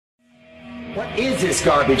What is this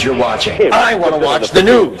garbage you're watching? I want to watch the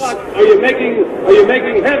news. Are you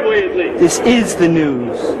making headway at least? This is the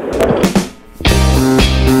news.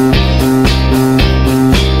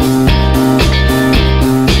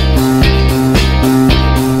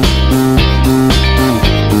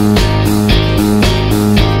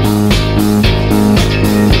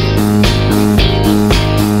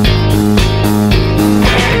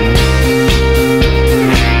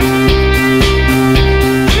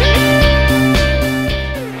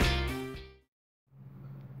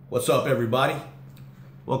 What's up, everybody?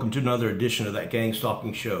 Welcome to another edition of That Gang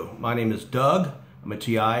Stalking Show. My name is Doug. I'm a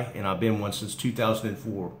TI, and I've been one since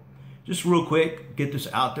 2004. Just real quick, get this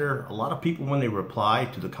out there. A lot of people, when they reply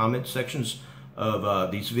to the comment sections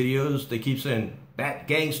of these videos, they keep saying, That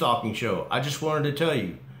Gang Stalking Show. I just wanted to tell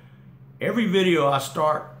you, every video I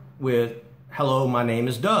start with, hello, my name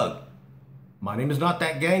is Doug. My name is not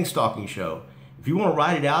That Gang Stalking Show. If you want to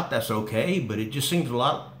write it out, that's okay, but it just seems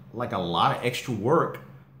like a lot of extra work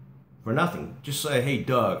for nothing. Just say, hey,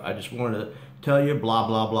 Doug, I just wanted to tell you blah,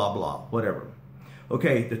 blah, blah, blah, whatever.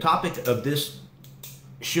 Okay, the topic of this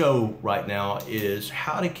show right now is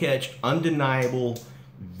how to catch undeniable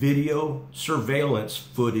video surveillance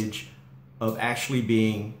footage of actually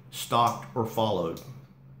being stalked or followed.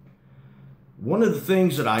 One of the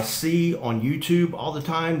things that I see on YouTube all the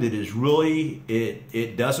time that is really,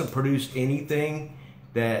 it doesn't produce anything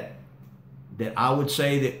that I would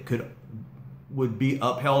say that would be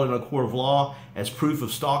upheld in a court of law as proof of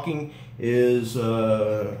stalking is,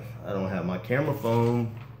 I don't have my camera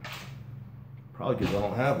phone, probably because I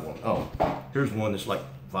don't have one. Oh, here's one that's like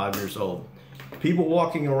 5 years old. People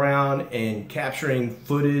walking around and capturing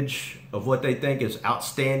footage of what they think is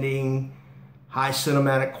outstanding, high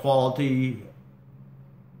cinematic quality,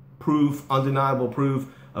 proof, undeniable proof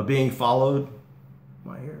of being followed.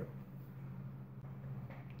 My hair.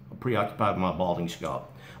 I'm preoccupied with my balding scalp.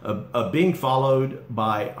 Being followed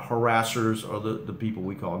by harassers or the people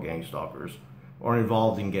we call gang stalkers or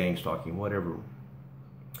involved in gang stalking, whatever.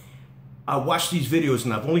 I watch these videos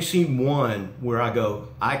and I've only seen one where I go,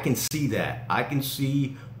 I can see that. I can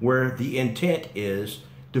see where the intent is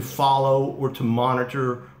to follow or to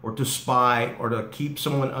monitor or to spy or to keep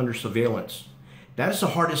someone under surveillance. That is the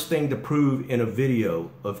hardest thing to prove in a video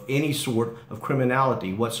of any sort of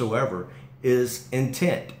criminality whatsoever is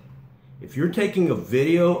intent. If you're taking a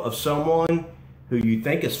video of someone who you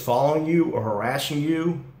think is following you or harassing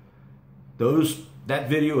you, that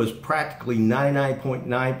video is practically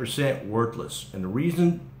 99.9% worthless. And the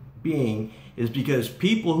reason being is because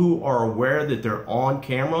people who are aware that they're on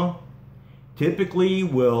camera typically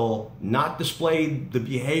will not display the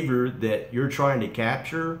behavior that you're trying to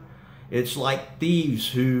capture. It's like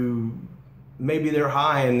thieves who maybe they're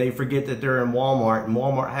high and they forget that they're in Walmart, and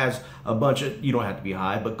Walmart has a bunch of, you don't have to be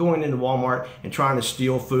high, but going into Walmart and trying to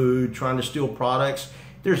steal food, trying to steal products,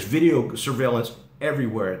 there's video surveillance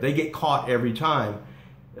everywhere. They get caught every time.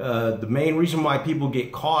 The main reason why people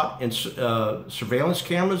get caught in surveillance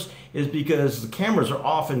cameras is because the cameras are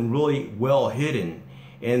often really well hidden,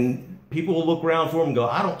 and people will look around for them and go,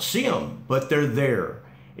 I don't see them, but they're there.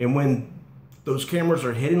 And when those cameras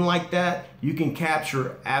are hidden like that, you can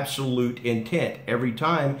capture absolute intent every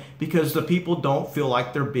time because the people don't feel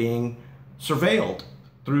like they're being surveilled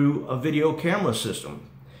through a video camera system.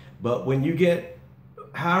 But when you get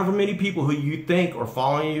however many people who you think are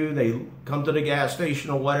following you, they come to the gas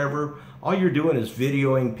station or whatever, all you're doing is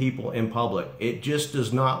videoing people in public. It just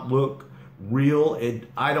does not look real.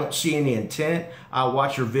 I don't see any intent. I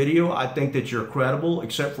watch your video. I think that you're credible,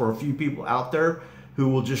 except for a few people out there who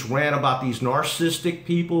will just rant about these narcissistic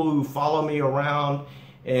people who follow me around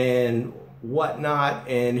and whatnot.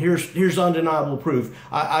 And here's undeniable proof.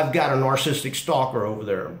 I've got a narcissistic stalker over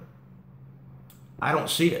there. I don't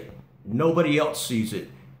see it. Nobody else sees it.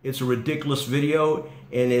 It's a ridiculous video.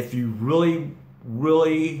 And if you really,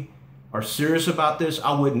 really are serious about this,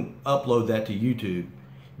 I wouldn't upload that to YouTube,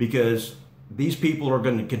 because these people are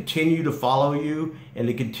going to continue to follow you and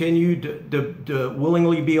to continue to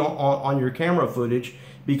willingly be on your camera footage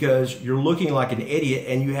because you're looking like an idiot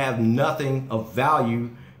and you have nothing of value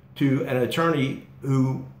to an attorney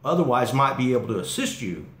who otherwise might be able to assist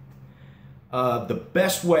you. The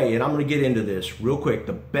best way, and I'm going to get into this real quick,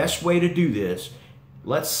 the best way to do this,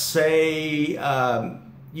 let's say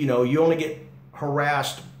you know, you only get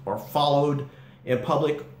harassed or followed in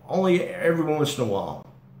public only every once in a while.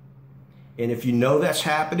 And if you know that's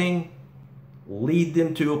happening, lead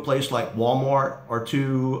them to a place like Walmart or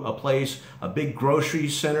to a place, a big grocery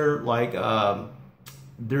center, like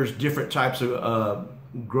there's different types of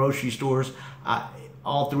grocery stores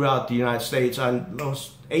all throughout the United States.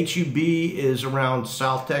 HEB is around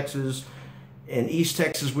South Texas. in East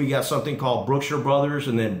Texas, we got something called Brookshire Brothers,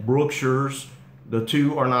 and then Brookshires. The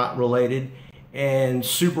two are not related. And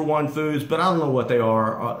Super One Foods, but I don't know what they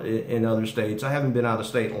are in other states. I haven't been out of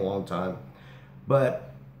state in a long time.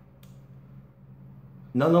 But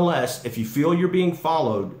nonetheless, if you feel you're being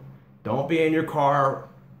followed, don't be in your car,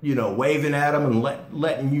 you know, waving at them and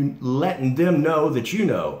letting them know that you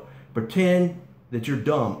know. Pretend that you're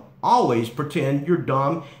dumb. Always pretend you're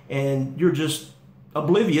dumb and you're just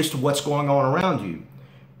oblivious to what's going on around you.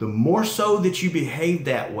 The more so that you behave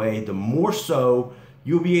that way, the more so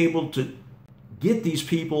you'll be able to get these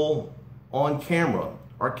people on camera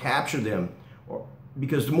or capture them.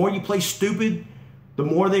 Because the more you play stupid, the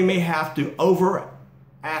more they may have to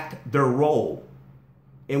overact their role.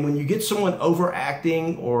 And when you get someone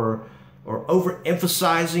overacting or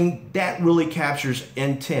overemphasizing, that really captures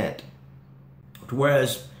intent.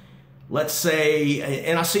 Whereas, let's say,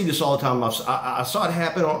 and I see this all the time, I saw it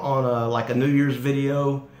happen on like a New Year's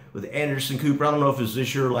video with Anderson Cooper. I don't know if it was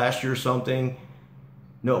this year or last year or something.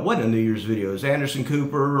 No, it wasn't a New Year's video. It was Anderson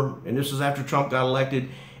Cooper, and this was after Trump got elected,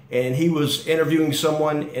 and he was interviewing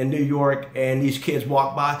someone in New York, and these kids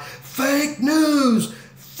walked by, fake news,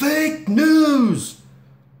 fake news.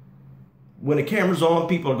 When the camera's on,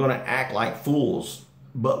 people are going to act like fools.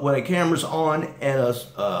 But when a camera's on and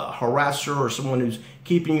a harasser or someone who's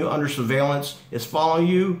keeping you under surveillance is following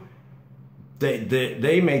you,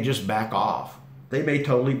 they may just back off. They may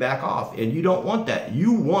totally back off, and you don't want that.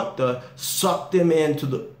 You want to suck them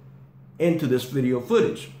into this video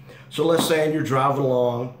footage. So let's say you're driving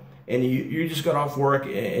along and you just got off work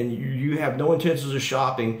and you have no intentions of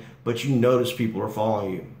shopping, but you notice people are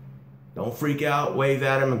following you. Don't freak out, wave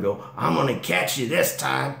at them and go, I'm gonna catch you this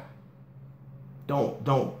time.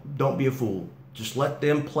 Don't be a fool. Just let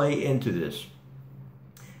them play into this.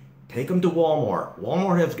 Take them to Walmart.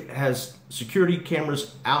 Walmart has security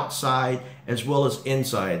cameras outside as well as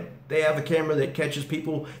inside. They have a camera that catches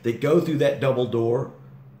people that go through that double door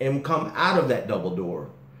and come out of that double door.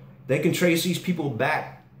 They can trace these people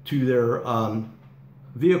back to their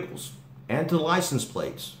vehicles and to license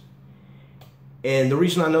plates. And the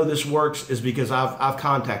reason I know this works is because I've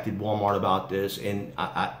contacted Walmart about this, and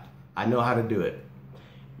I know how to do it.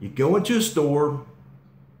 You go into a store,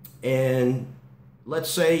 and let's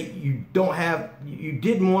say you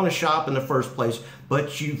didn't want to shop in the first place,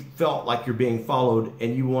 but you felt like you're being followed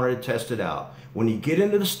and you wanted to test it out. When you get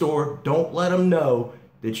into the store, don't let them know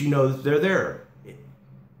that you know that they're there.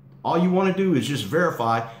 All you want to do is just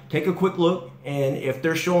verify, take a quick look, and if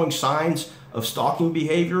they're showing signs of stalking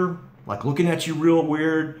behavior, like looking at you real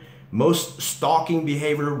weird, most stalking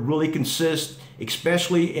behavior really consists,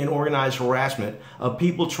 especially in organized harassment, of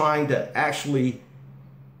people trying to actually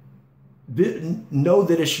know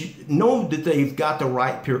that they've got the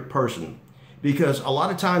right person. Because a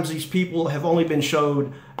lot of times these people have only been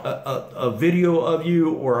showed a video of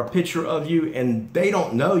you or a picture of you, and they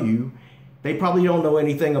don't know you. They probably don't know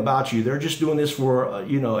anything about you. They're just doing this for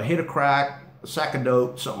a hit of crack, a sack of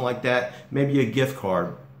dope, something like that, maybe a gift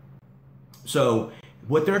card. So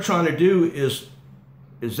what they're trying to do is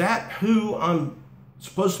that who I'm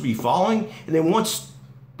supposed to be following? And then once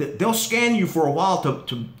they'll scan you for a while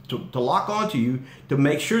to lock onto you to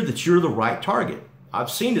make sure that you're the right target. I've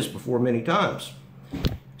seen this before many times.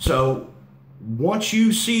 So once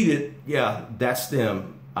you see that, yeah, that's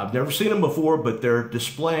them. I've never seen them before, but they're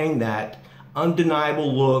displaying that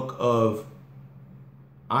undeniable look of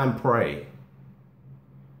I'm prey.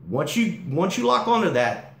 Once you lock onto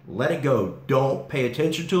that, let it go. Don't pay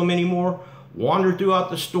attention to them anymore. Wander throughout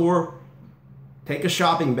the store. Take a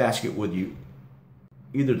shopping basket with you.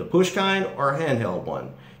 Either the push kind or a handheld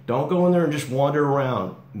one. Don't go in there and just wander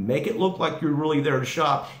around. Make it look like you're really there to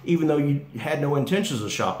shop, even though you had no intentions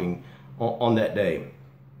of shopping on that day.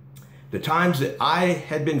 The times that I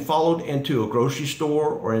had been followed into a grocery store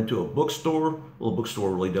or into a bookstore, well, a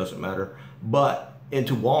bookstore really doesn't matter, but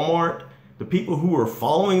into Walmart, the people who were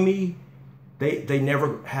following me, they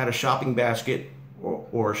never had a shopping basket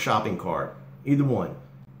or a shopping cart. Either one.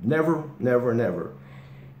 Never, never, never.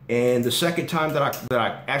 And the second time that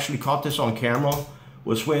I actually caught this on camera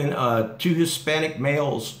was when two Hispanic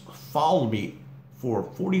males followed me for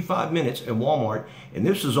 45 minutes in Walmart, and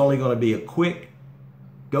this is only going to be a quick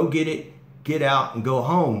go get it, get out, and go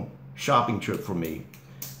home shopping trip for me.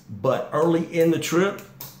 But early in the trip,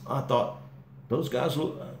 I thought, those guys,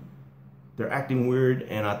 they're acting weird,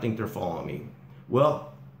 and I think they're following me.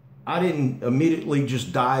 Well, I didn't immediately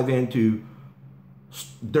just dive into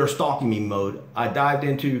they're stalking me mode. I dived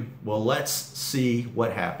into, well, let's see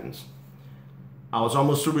what happens. I was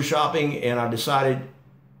almost through with shopping, and I decided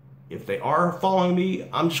If they are following me,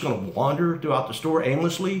 I'm just going to wander throughout the store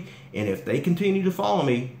aimlessly. And if they continue to follow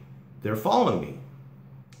me, they're following me.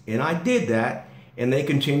 And I did that. And they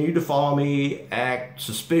continued to follow me, act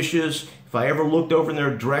suspicious. If I ever looked over in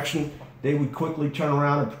their direction, they would quickly turn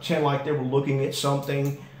around and pretend like they were looking at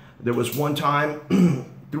something. There was one time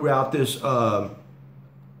throughout this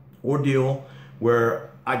ordeal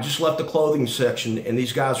where I just left the clothing section and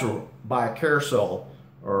these guys were by a carousel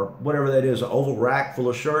or whatever that is, an oval rack full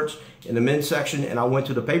of shirts in the men's section, and I went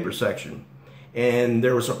to the paper section. And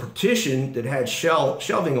there was a partition that had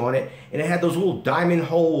shelving on it, and it had those little diamond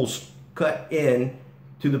holes cut in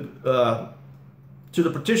to the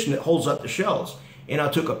partition that holds up the shelves. And I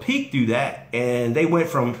took a peek through that, and they went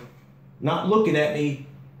from not looking at me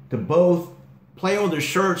to both playing with their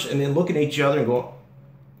shirts and then looking at each other and going,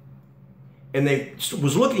 and they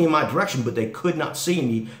was looking in my direction, but they could not see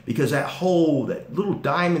me because that hole, that little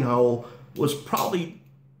diamond hole, was probably,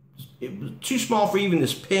 it was too small for even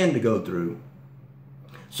this pen to go through.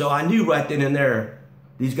 So I knew right then and there,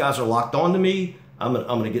 these guys are locked onto me. I'm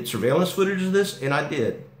gonna get surveillance footage of this, and I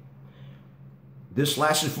did. This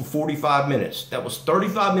lasted for 45 minutes. That was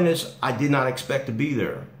 35 minutes I did not expect to be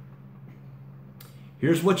there.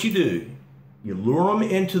 Here's what you do. You lure them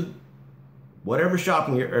into whatever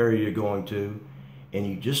shopping area you're going to, and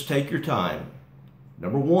you just take your time.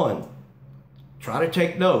 Number one, try to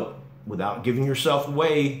take note without giving yourself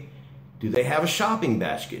away. Do they have a shopping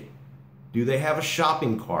basket? Do they have a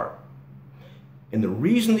shopping cart? And the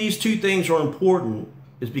reason these two things are important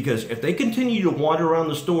is because if they continue to wander around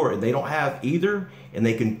the store and they don't have either, and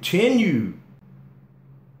they continue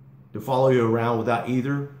to follow you around without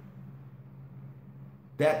either,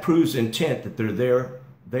 that proves intent that they're there.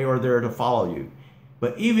 They are there to follow you.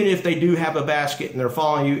 But even if they do have a basket and they're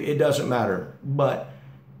following you, it doesn't matter. But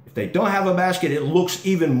if they don't have a basket, it looks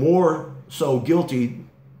even more so guilty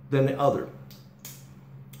than the other.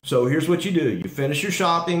 So here's what you do. You finish your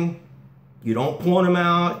shopping. You don't point them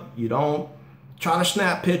out. You don't try to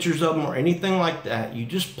snap pictures of them or anything like that. You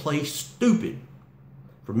just play stupid.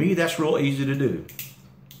 For me, that's real easy to do.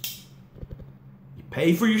 You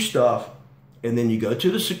pay for your stuff, and then you go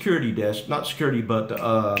to the security desk, not security, but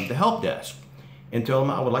the help desk, and tell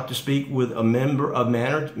them I would like to speak with a member of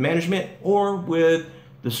management or with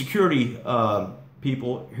the security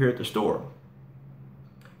people here at the store.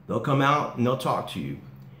 They'll come out and they'll talk to you.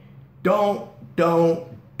 Don't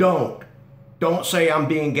say I'm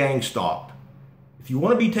being gang stalked. If you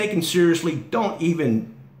want to be taken seriously, don't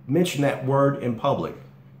even mention that word in public.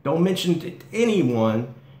 Don't mention to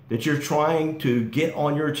anyone that you're trying to get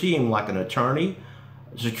on your team, like an attorney,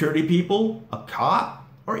 security people, a cop,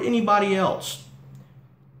 or anybody else.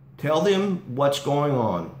 Tell them what's going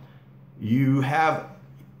on. You have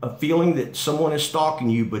a feeling that someone is stalking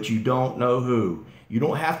you, but you don't know who. You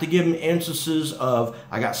don't have to give them instances of,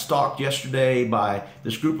 I got stalked yesterday by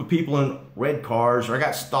this group of people in red cars, or I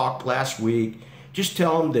got stalked last week. Just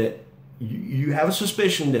tell them that you have a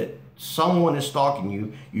suspicion that someone is stalking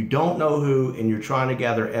you. You don't know who, and you're trying to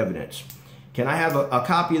gather evidence. Can I have a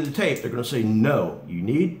copy of the tape? They're going to say, no. You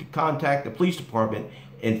need to contact the police department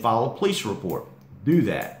and file a police report. Do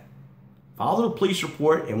that. File the police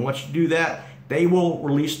report, and once you do that, they will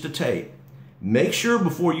release the tape. Make sure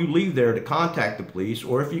before you leave there to contact the police,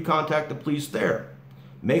 or if you contact the police there,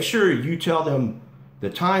 make sure you tell them the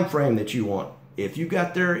time frame that you want. If you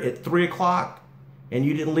got there at 3 o'clock and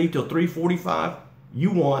you didn't leave till 3:45,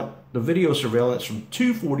 you want the video surveillance from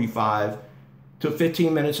 2:45 to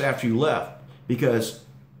 15 minutes after you left, because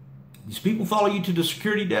these people follow you to the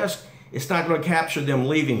security desk. It's not going to capture them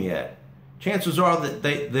leaving yet. Chances are that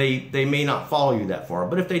they may not follow you that far,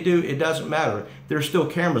 but if they do, it doesn't matter. There's still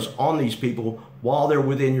cameras on these people while they're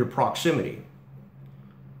within your proximity.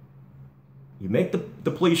 You make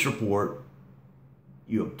the police report,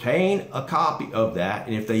 you obtain a copy of that,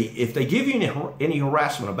 and if they give you any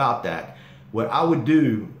harassment about that, what I would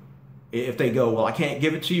do, if they go, well, I can't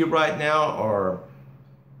give it to you right now, or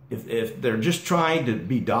if they're just trying to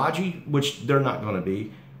be dodgy, which they're not going to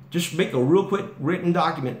be, just make a real quick written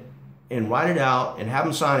document and write it out and have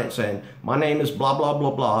them sign it saying, my name is blah, blah,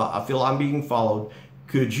 blah, blah. I feel I'm being followed.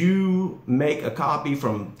 Could you make a copy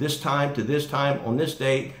from this time to this time on this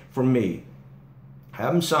date from me?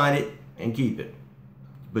 Have them sign it and keep it.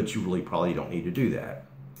 But you really probably don't need to do that.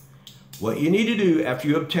 What you need to do after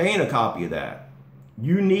you obtain a copy of that,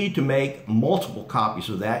 you need to make multiple copies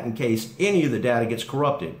of that in case any of the data gets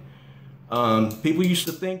corrupted. People used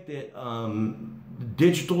to think that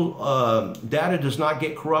digital data does not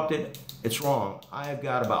get corrupted. It's wrong. I have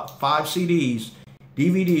got about 5 CDs,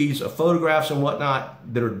 DVDs of photographs and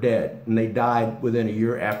whatnot that are dead, and they died within a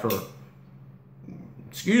year after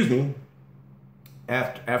excuse me,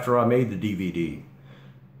 after I made the DVD.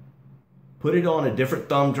 Put it on a different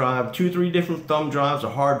thumb drive, 2 or 3 different thumb drives, a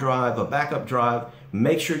hard drive, a backup drive.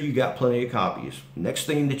 Make sure you got plenty of copies. Next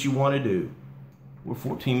thing that you want to do, we're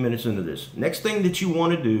 14 minutes into this. Next thing that you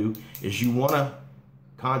want to do is you want to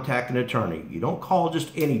contact an attorney. You don't call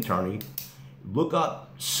just any attorney. Look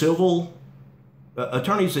up civil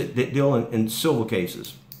attorneys that deal in civil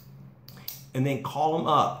cases, and then call them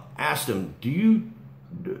up. Ask them, do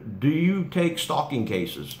you take stalking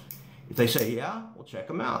cases? If they say, yeah, well, check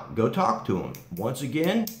them out. Go talk to them. Once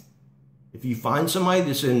again, if you find somebody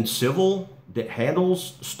that's in civil that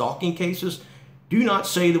handles stalking cases, do not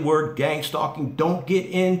say the word gang stalking. Don't get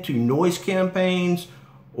into noise campaigns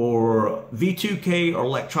or V2K or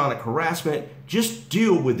electronic harassment. Just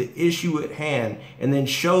deal with the issue at hand and then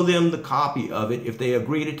show them the copy of it if they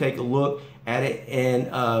agree to take a look at it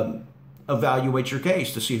and evaluate your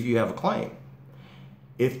case to see if you have a claim.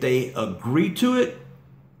 If they agree to it,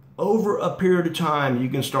 over a period of time, you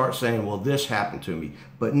can start saying, well, this happened to me.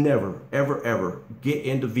 But never, ever, ever get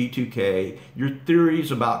into V2K, your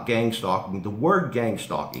theories about gang stalking, the word gang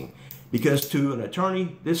stalking, because to an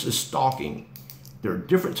attorney, this is stalking. There are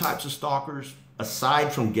different types of stalkers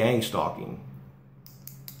aside from gang stalking.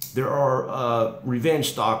 There are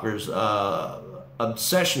revenge stalkers,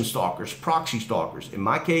 obsession stalkers, proxy stalkers. In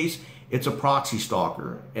my case, it's a proxy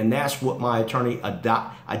stalker, and that's what my attorney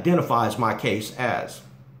identifies my case as.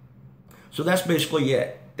 So that's basically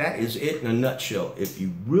it. That is it in a nutshell. If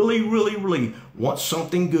you really, really, really want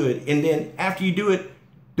something good, and then after you do it,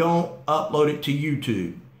 don't upload it to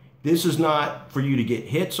YouTube. This is not for you to get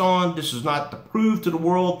hits on. This is not to prove to the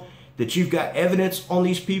world that you've got evidence on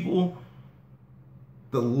these people.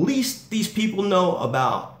 The least these people know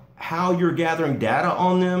about how you're gathering data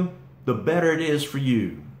on them, the better it is for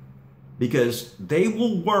you. Because they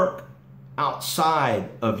will work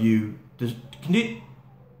outside of you. There's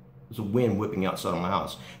a wind whipping outside of my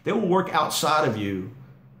house. They will work outside of you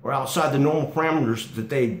or outside the normal parameters that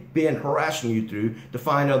they've been harassing you through to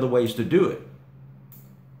find other ways to do it.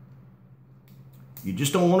 You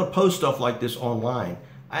just don't want to post stuff like this online.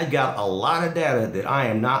 I got a lot of data that I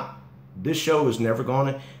am not, this show is never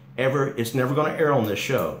going to it's never going to air on this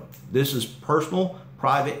show. This is personal,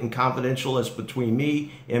 private, and confidential. It's between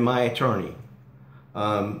me and my attorney.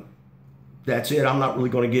 That's it. I'm not really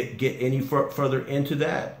going to get any further into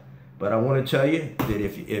that. But I want to tell you that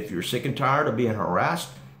if you're sick and tired of being harassed,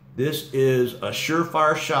 this is a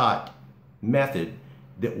surefire shot method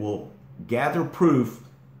that will gather proof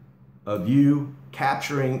of you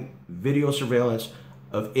capturing video surveillance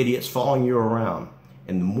of idiots following you around.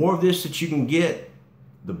 And the more of this that you can get,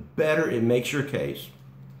 the better it makes your case.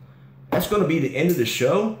 That's going to be the end of the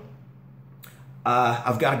show.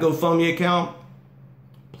 I've got a GoFundMe account.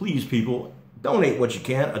 Please, people, donate what you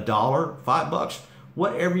can, $1, $5,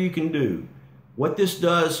 whatever you can do. What this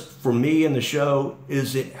does for me and the show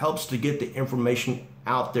is it helps to get the information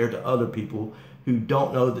out there to other people who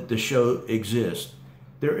don't know that the show exists.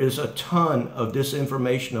 There is a ton of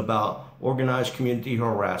disinformation about organized community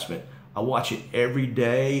harassment. I watch it every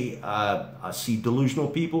day. I see delusional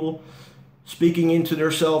people speaking into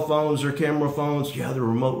their cell phones, their camera phones. Yeah, they're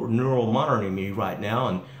remote neural monitoring me right now,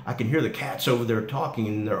 and I can hear the cats over there talking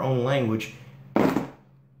in their own language.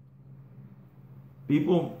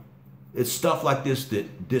 People, it's stuff like this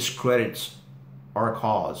that discredits our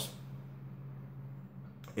cause.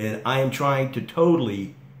 And I am trying to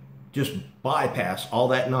totally just bypass all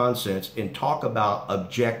that nonsense and talk about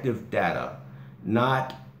objective data,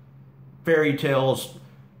 not fairy tales,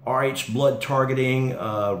 RH blood targeting,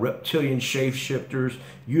 reptilian shapeshifters,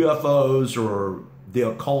 UFOs, or the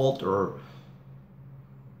occult, or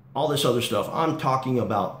all this other stuff. I'm talking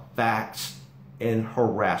about facts and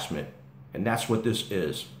harassment. And that's what this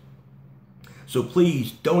is. So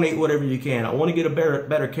please donate whatever you can. I want to get a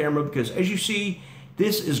better camera because as you see,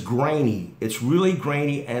 this is grainy. It's really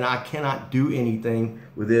grainy and I cannot do anything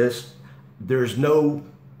with this. There's no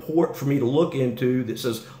port for me to look into that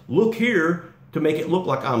says, look here, to make it look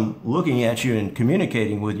like I'm looking at you and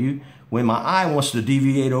communicating with you when my eye wants to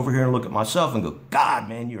deviate over here and look at myself and go, God,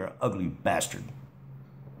 man, you're an ugly bastard.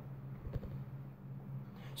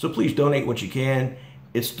 So please donate what you can.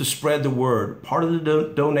 It's to spread the word. Part of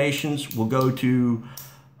the donations will go to,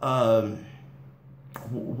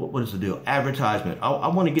 what is the deal? Advertisement. I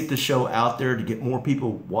want to get the show out there to get more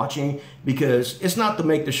people watching because it's not to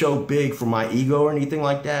make the show big for my ego or anything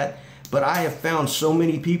like that. But I have found so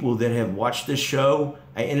many people that have watched this show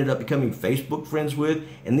I ended up becoming Facebook friends with,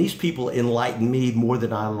 and these people enlighten me more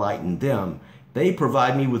than I enlighten them. They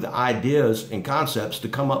provide me with ideas and concepts to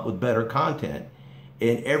come up with better content.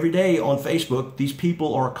 And every day on Facebook, these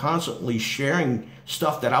people are constantly sharing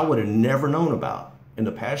stuff that I would have never known about. In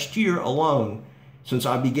the past year alone, since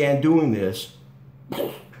I began doing this,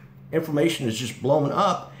 information is just blown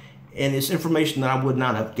up, and it's information that I would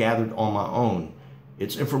not have gathered on my own.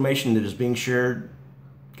 It's information that is being shared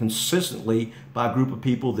consistently by a group of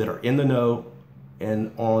people that are in the know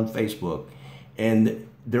and on Facebook. And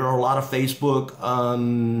there are a lot of Facebook,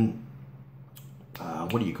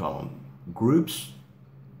 what do you call them? Groups,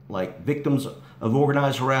 like victims of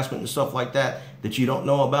organized harassment and stuff like that, that you don't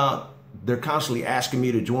know about. They're constantly asking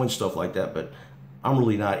me to join stuff like that, but I'm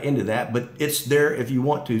really not into that. But it's there if you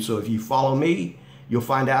want to. So if you follow me, you'll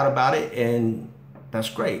find out about it, and that's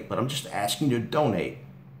great. But I'm just asking you to donate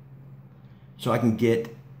so I can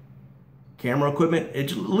get camera equipment,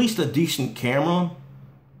 at least a decent camera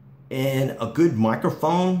and a good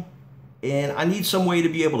microphone. And I need some way to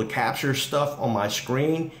be able to capture stuff on my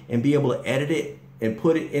screen and be able to edit it and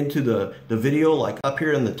put it into the video, like up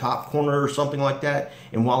here in the top corner or something like that.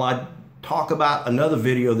 And while I talk about another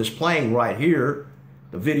video that's playing right here,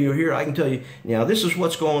 the video here, I can tell you, now this is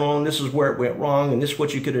what's going on, this is where it went wrong, and this is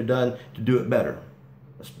what you could have done to do it better.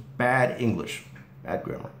 That's bad English, bad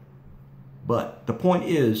grammar. But the point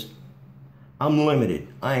is, I'm limited.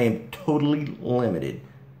 I am totally limited.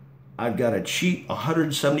 I've got a cheap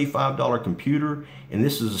 $175 computer, and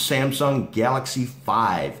this is a Samsung Galaxy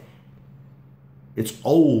 5. It's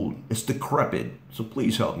old, it's decrepit, so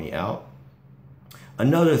please help me out.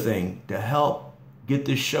 Another thing to help get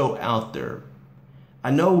this show out there.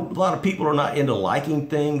 I know a lot of people are not into liking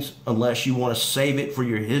things unless you want to save it for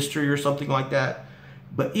your history or something like that.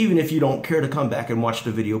 But even if you don't care to come back and watch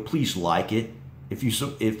the video, please like it. If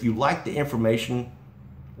you like the information,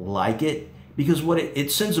 like it. Because what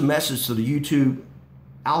it sends a message to the YouTube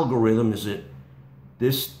algorithm is that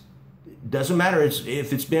this doesn't matter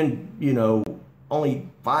if it's been, you know, only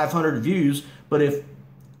 500 views, but if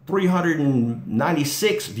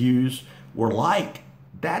 396 views were liked,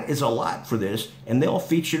 that is a lot for this, and they'll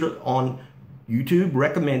feature it on YouTube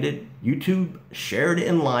recommended, YouTube shared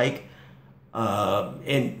and like,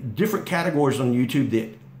 and different categories on YouTube that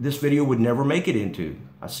this video would never make it into.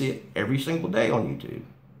 I see it every single day on YouTube.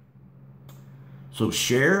 So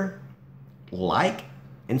share, like,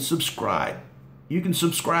 and subscribe. You can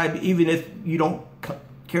subscribe even if you don't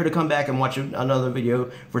care to come back and watch another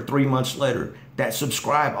video for 3 months later. That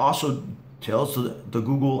subscribe also tells the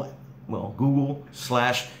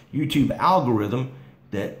Google/YouTube algorithm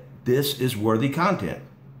that this is worthy content.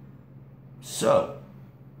 So,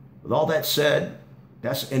 with all that said,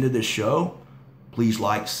 that's the end of this show. Please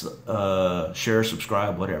like, share,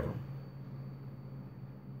 subscribe, whatever.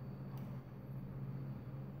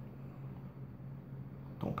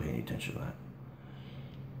 Don't pay any attention to that.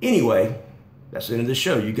 Anyway, that's the end of the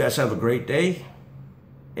show. You guys have a great day.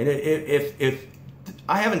 And if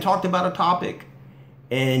I haven't talked about a topic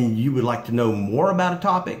and you would like to know more about a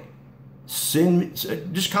topic,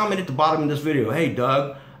 just comment at the bottom of this video. Hey,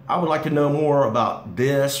 Doug, I would like to know more about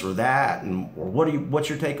this or that, or what's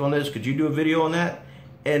your take on this? Could you do a video on that?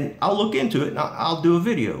 And I'll look into it and I'll do a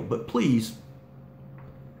video. But please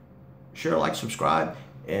share, like, subscribe,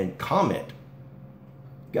 and comment.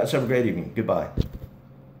 You guys have a great evening. Goodbye.